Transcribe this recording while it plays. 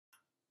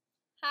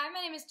Hi,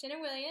 my name is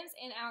Jenna Williams,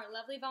 and our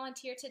lovely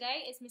volunteer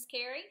today is Miss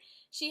Carrie.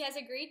 She has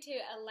agreed to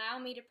allow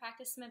me to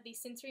practice some of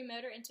these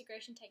sensorimotor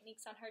integration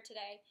techniques on her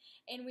today.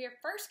 And we are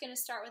first going to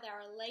start with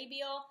our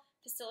labial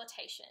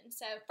facilitation.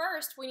 So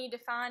first, we need to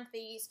find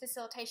these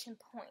facilitation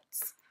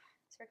points.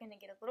 So we're going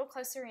to get a little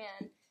closer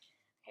in.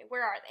 Okay,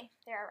 where are they?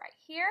 They are right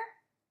here,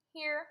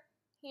 here,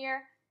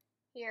 here,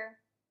 here,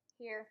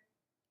 here,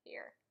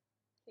 here,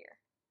 here,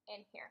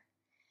 and here.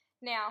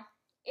 Now,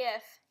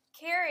 if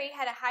Carrie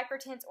had a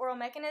hypertense oral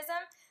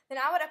mechanism, then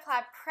I would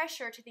apply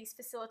pressure to these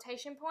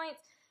facilitation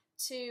points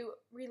to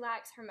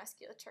relax her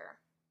musculature.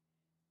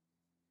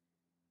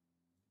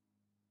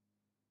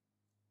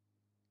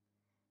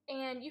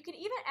 And you could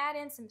even add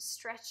in some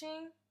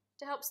stretching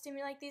to help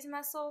stimulate these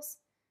muscles.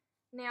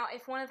 Now,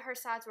 if one of her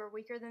sides were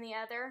weaker than the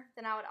other,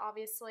 then I would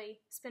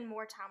obviously spend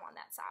more time on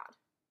that side.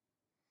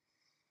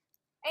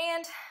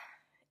 And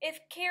if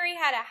Carrie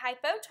had a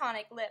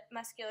hypotonic lip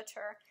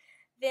musculature,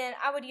 then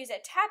I would use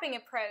a tapping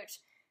approach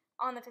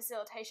on the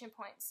facilitation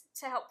points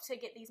to help to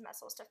get these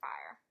muscles to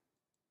fire.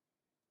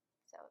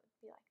 So it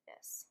would be like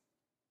this.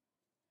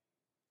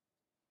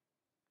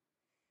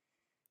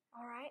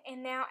 All right,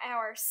 and now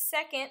our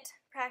second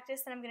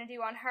practice that I'm going to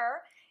do on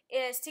her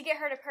is to get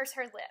her to purse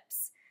her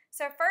lips.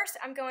 So first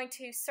I'm going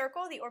to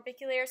circle the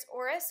orbicularis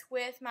oris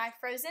with my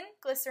frozen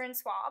glycerin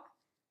swab.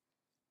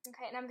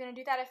 Okay, and I'm going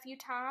to do that a few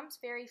times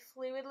very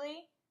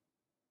fluidly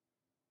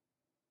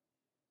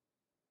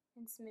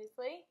and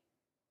smoothly.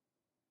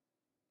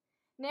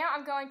 Now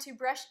I'm going to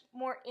brush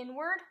more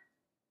inward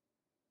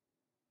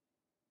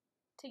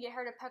to get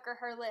her to pucker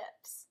her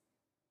lips.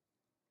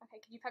 Okay,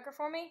 can you pucker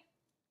for me?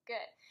 Good.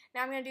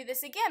 Now I'm going to do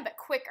this again, but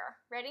quicker.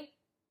 Ready?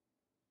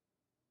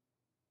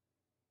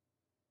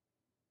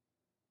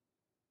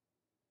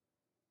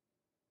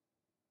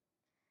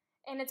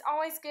 And it's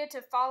always good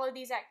to follow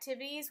these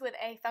activities with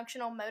a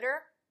functional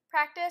motor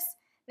practice.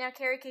 Now,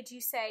 Carrie, could you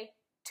say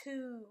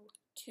two?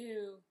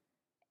 Two.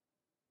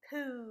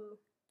 Poo.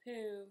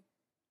 Poo.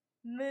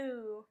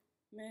 Moo.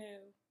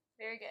 Moo.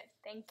 Very good.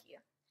 Thank you.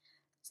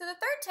 So the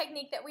third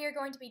technique that we are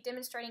going to be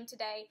demonstrating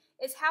today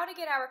is how to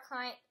get our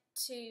client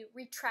to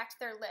retract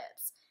their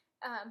lips.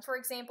 For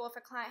example, if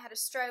a client had a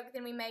stroke,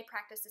 then we may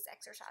practice this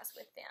exercise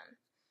with them.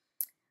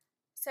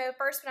 So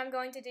first what I'm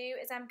going to do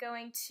is I'm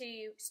going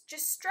to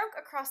just stroke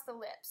across the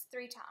lips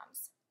 3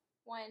 times.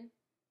 1,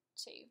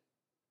 2, 3.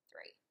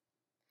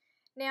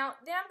 Now,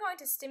 then I'm going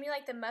to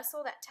stimulate the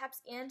muscle that taps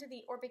into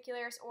the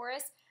orbicularis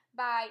oris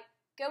by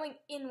going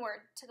inward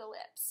to the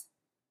lips.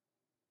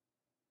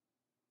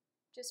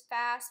 Just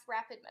fast,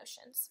 rapid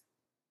motions.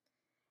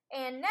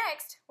 And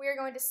next, we are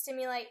going to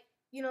stimulate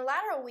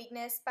unilateral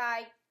weakness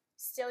by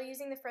still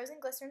using the frozen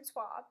glycerin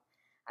swab.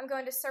 I'm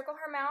going to circle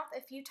her mouth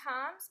a few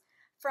times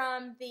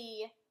from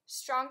the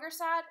stronger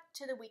side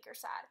to the weaker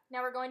side.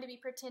 Now we're going to be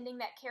pretending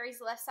that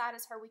Carrie's left side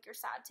is her weaker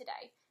side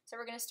today. So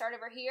we're going to start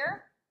over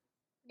here.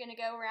 We're going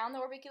to go around the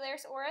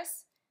orbicularis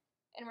oris,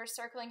 and we're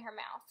circling her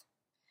mouth.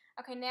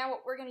 Okay, now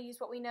we're going to use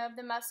what we know of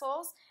the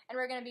muscles, and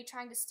we're going to be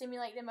trying to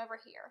stimulate them over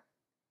here.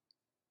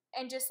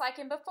 And just like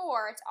in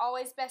before, it's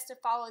always best to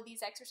follow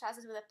these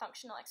exercises with a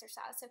functional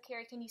exercise. So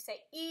Carrie, can you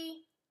say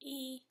E?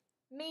 E.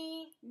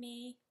 Me?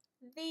 Me.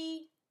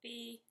 The?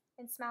 B.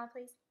 And smile,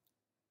 please.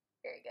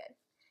 Very good.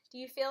 Do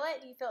you feel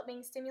it? Do you feel it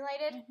being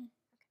stimulated? Mm-hmm.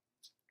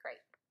 Okay,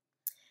 great.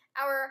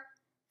 Our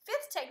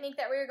fifth technique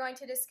that we are going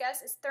to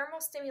discuss is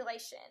thermal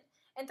stimulation.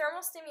 And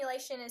thermal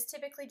stimulation is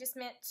typically just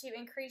meant to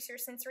increase your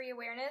sensory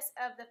awareness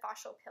of the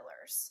fascial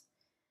pillars.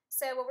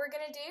 So what we're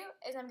going to do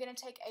is I'm going to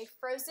take a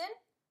frozen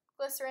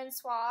glycerin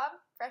swab,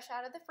 fresh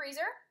out of the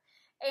freezer,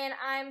 and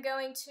I'm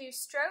going to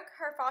stroke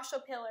her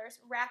fascial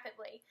pillars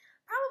rapidly,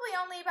 probably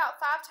only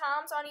about 5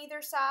 times on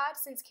either side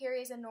since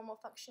Carrie is a normal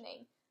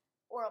functioning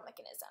oral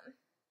mechanism.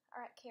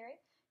 All right,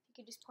 Carrie, if you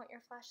could just point your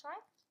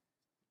flashlight.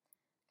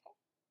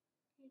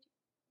 Okay.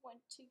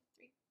 1, 2,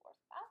 3, 4,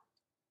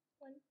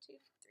 5. 1, 2,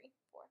 3,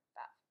 4,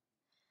 5.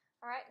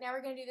 All right, now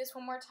we're going to do this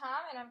one more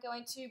time, and I'm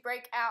going to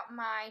break out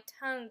my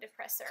tongue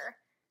depressor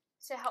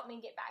to help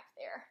me get back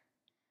there.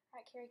 All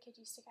right, Carrie, could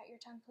you stick out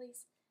your tongue,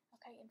 please?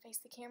 Okay, and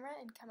face the camera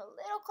and come a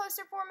little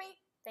closer for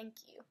me.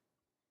 Thank you.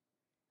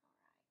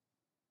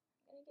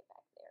 All right, I'm going to get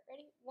back there.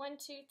 Ready?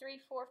 1, 2, 3,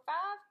 4, 5.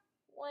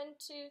 1,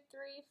 2,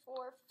 3,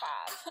 4,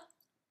 5.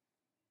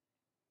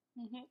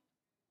 Mm-hmm.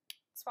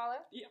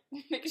 Swallow? Yeah,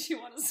 makes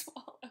you want to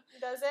swallow.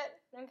 Does it?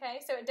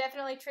 Okay, so it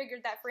definitely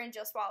triggered that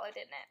pharyngeal swallow,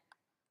 didn't it?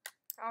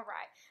 All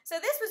right. So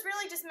this was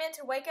really just meant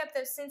to wake up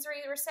those sensory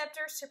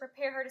receptors to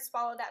prepare her to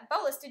swallow that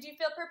bolus. Did you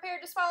feel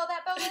prepared to swallow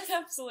that bolus?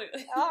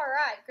 Absolutely. All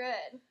right,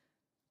 good.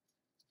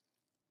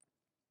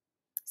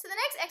 So the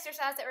next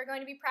exercise that we're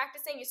going to be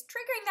practicing is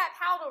triggering that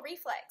palatal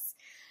reflex.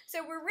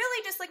 So we're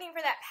really just looking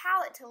for that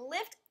palate to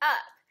lift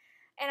up.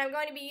 And I'm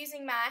going to be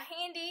using my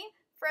handy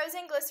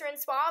frozen glycerin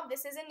swab.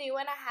 This is a new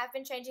one. I have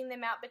been changing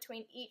them out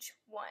between each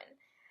one.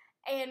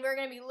 And we're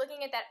going to be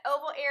looking at that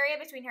oval area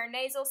between her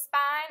nasal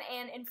spine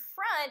and in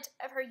front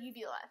of her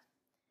uvula.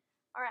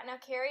 All right, now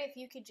Carrie, if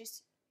you could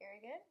just,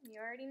 very good, you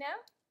already know.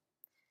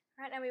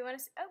 All right, now we want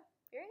to, oh,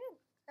 very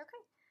good,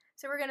 okay.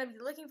 So we're going to be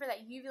looking for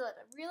that uvula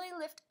to really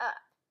lift up.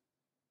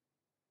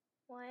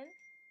 1,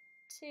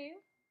 2,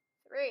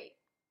 3.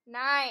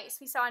 Nice.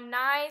 We saw a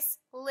nice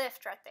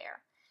lift right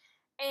there.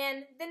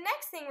 And the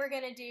next thing we're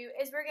going to do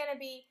is we're going to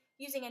be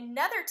using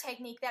another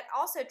technique that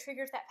also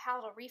triggers that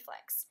palatal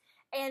reflex.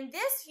 And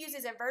this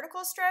uses a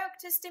vertical stroke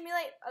to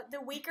stimulate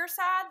the weaker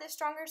side, the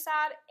stronger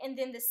side, and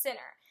then the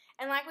center.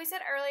 And like we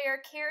said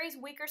earlier, Carrie's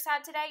weaker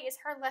side today is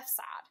her left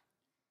side.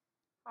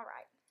 All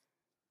right.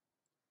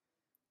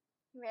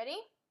 You ready?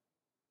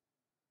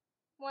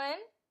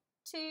 1,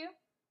 2,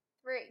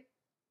 3.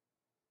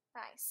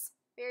 Nice.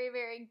 Very,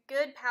 very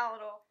good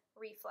palatal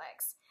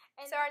reflex.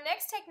 And so our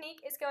next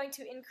technique is going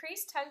to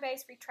increase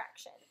tongue-based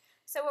retraction.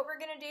 So what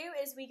we're going to do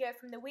is we go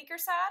from the weaker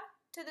side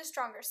to the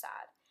stronger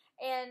side.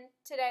 And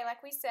today,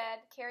 like we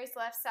said, Carrie's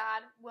left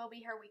side will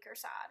be her weaker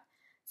side.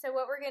 So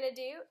what we're going to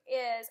do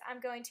is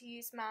I'm going to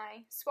use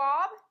my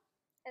swab,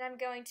 and I'm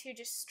going to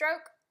just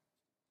stroke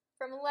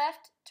from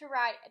left to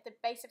right at the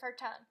base of her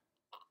tongue.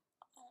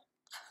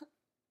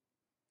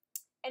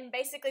 And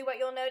basically what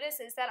you'll notice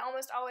is that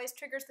almost always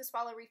triggers the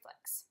swallow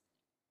reflex.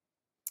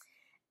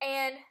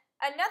 And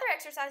another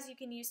exercise you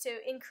can use to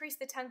increase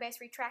the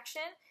tongue-based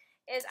retraction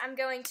is I'm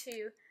going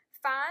to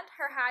find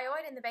her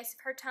hyoid in the base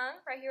of her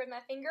tongue, right here with my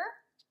finger.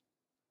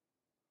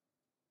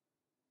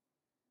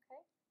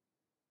 Okay,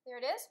 there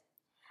it is.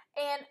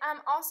 And I'm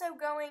also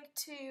going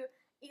to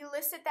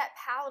elicit that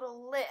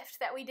palatal lift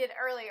that we did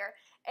earlier.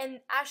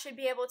 And I should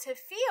be able to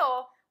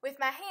feel with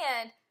my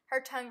hand her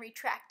tongue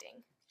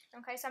retracting.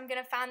 Okay, so I'm going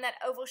to find that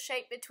oval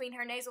shape between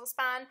her nasal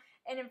spine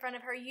and in front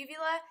of her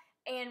uvula,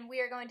 and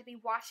we are going to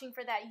be watching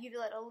for that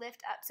uvula to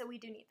lift up, so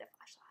we do need the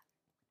flashlight.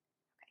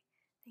 Okay,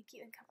 thank you,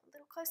 and come a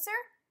little closer,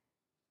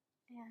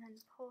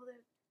 and pull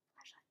the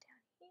flashlight down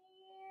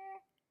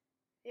here.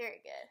 Very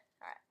good.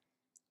 All right,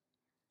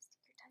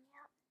 stick your tongue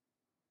out.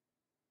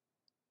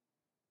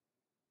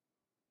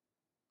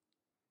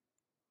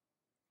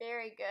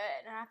 Very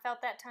good, and I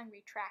felt that tongue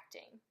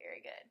retracting.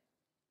 Very good.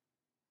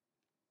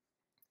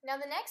 Now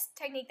the next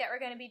technique that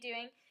we're going to be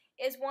doing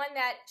is one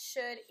that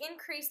should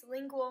increase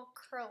lingual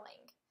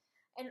curling.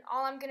 And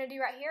all I'm going to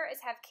do right here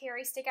is have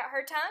Carrie stick out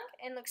her tongue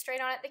and look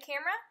straight on at the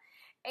camera.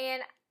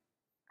 And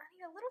I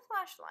need a little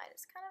flashlight.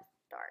 It's kind of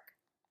dark.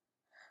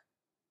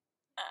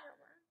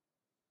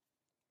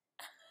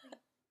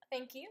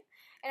 Thank you.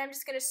 And I'm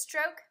just going to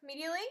stroke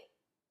medially.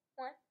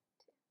 1, 2.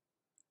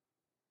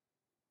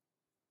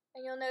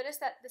 And you'll notice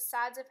that the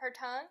sides of her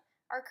tongue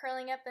are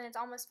curling up and it's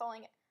almost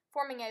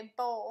forming a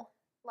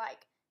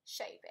bowl-like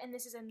shape, and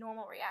this is a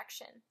normal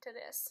reaction to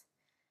this.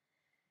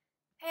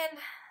 And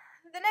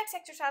the next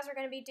exercise we're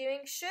going to be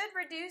doing should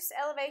reduce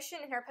elevation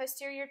in her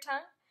posterior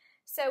tongue.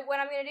 So what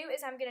I'm going to do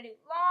is I'm going to do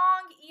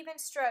long, even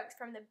strokes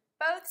from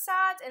both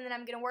sides, and then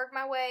I'm going to work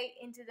my way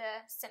into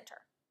the center.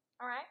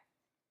 All right?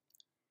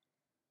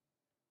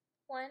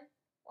 1,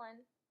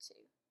 1, 2,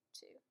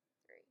 2,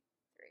 3,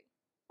 3,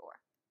 4.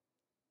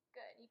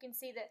 Good. You can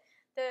see that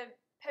the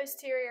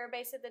posterior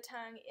base of the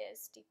tongue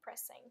is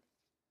depressing.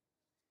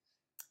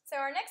 So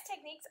our next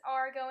techniques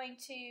are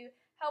going to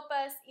help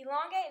us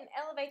elongate and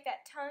elevate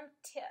that tongue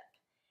tip.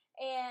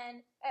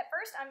 And at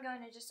first I'm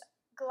going to just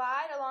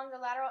glide along the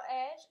lateral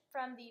edge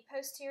from the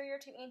posterior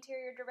to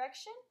anterior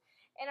direction.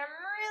 And I'm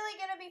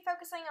really going to be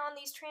focusing on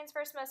these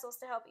transverse muscles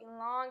to help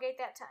elongate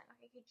that tongue.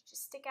 Okay, could you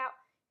just stick out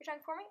your tongue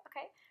for me?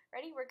 Okay,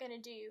 ready? We're going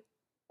to do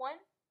 1,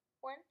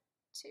 1,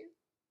 2, 2,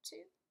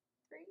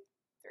 3, 3.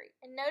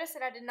 And notice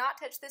that I did not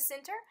touch the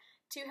center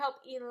to help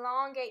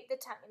elongate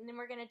the tongue. And then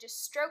we're going to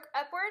just stroke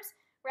upwards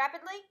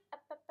rapidly.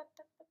 Up, up, up,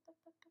 up, up, up,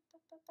 up,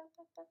 up, up, up,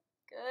 up, up.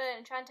 Good.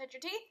 And try and touch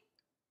your teeth.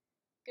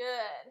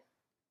 Good.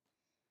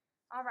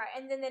 All right.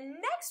 And then the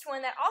next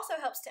one that also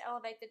helps to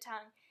elevate the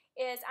tongue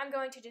is I'm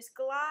going to just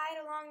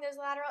glide along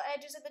those lateral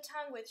edges of the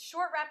tongue with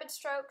short, rapid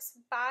strokes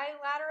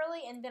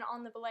bilaterally and then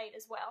on the blade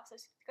as well. So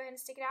go ahead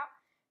and stick it out.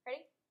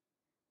 Ready?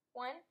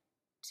 1,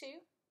 2,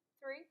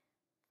 3,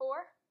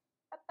 4.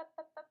 Up, up,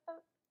 up, up,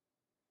 up.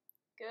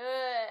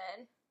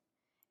 Good.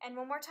 And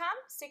one more time.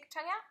 Stick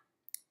your tongue out.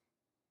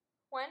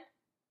 1,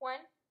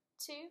 1,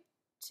 2,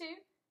 2,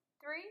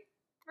 3,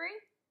 3.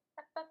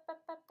 Up, up,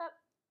 up, up, up.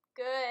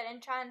 Good.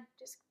 And try and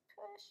just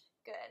push.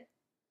 Good.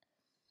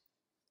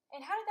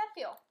 And how did that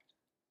feel?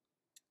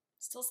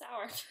 Still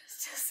sour.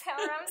 Still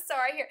sour. I'm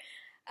sorry. Here.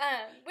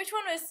 Which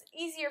one was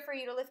easier for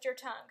you to lift your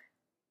tongue?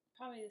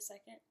 Probably the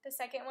second. The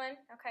second one?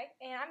 Okay.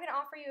 And I'm going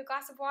to offer you a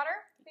glass of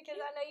water because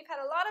I know you've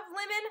had a lot of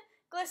lemon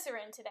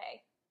glycerin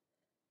today.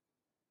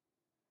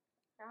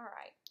 All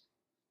right.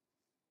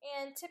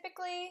 And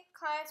typically,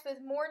 clients with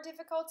more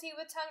difficulty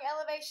with tongue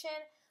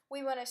elevation,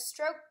 we want to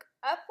stroke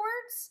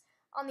upwards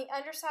on the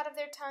underside of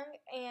their tongue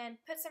and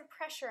put some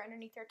pressure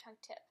underneath their tongue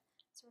tip.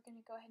 So we're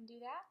going to go ahead and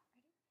do that.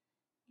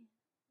 Ready?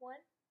 1,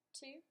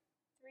 2,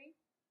 3,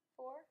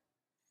 4, 5.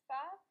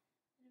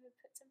 And we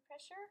put some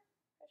pressure.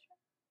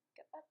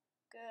 Go up.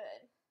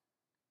 Good.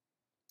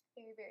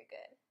 Very, very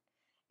good.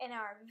 And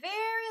our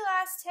very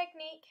last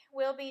technique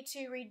will be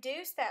to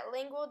reduce that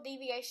lingual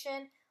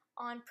deviation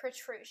on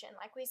protrusion.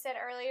 Like we said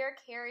earlier,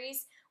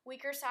 Carrie's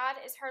weaker side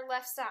is her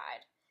left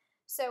side.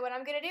 So what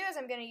I'm going to do is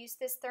I'm going to use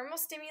this thermal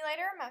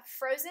stimulator, my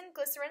frozen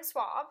glycerin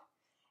swab,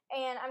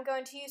 and I'm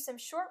going to use some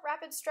short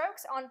rapid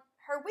strokes on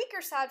her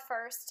weaker side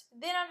first,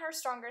 then on her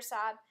stronger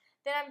side,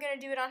 then I'm going to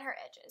do it on her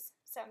edges.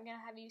 So I'm going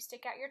to have you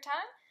stick out your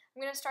tongue.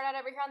 I'm going to start out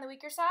over here on the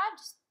weaker side,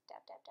 just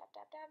dab, dab, dab,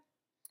 dab, dab.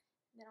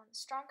 And then on the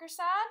stronger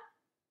side,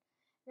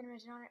 then I'm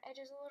going to do it on her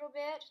edges a little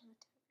bit, just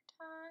lift up your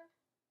tongue.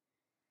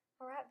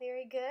 All right,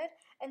 very good.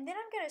 And then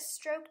I'm going to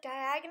stroke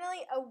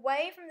diagonally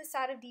away from the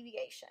side of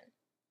deviation.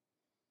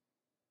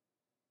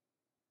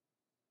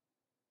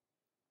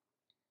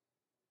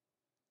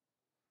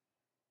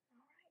 All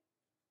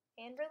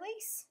right, and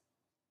release.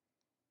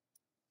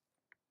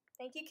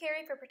 Thank you,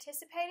 Carrie, for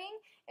participating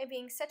and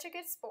being such a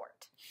good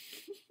sport.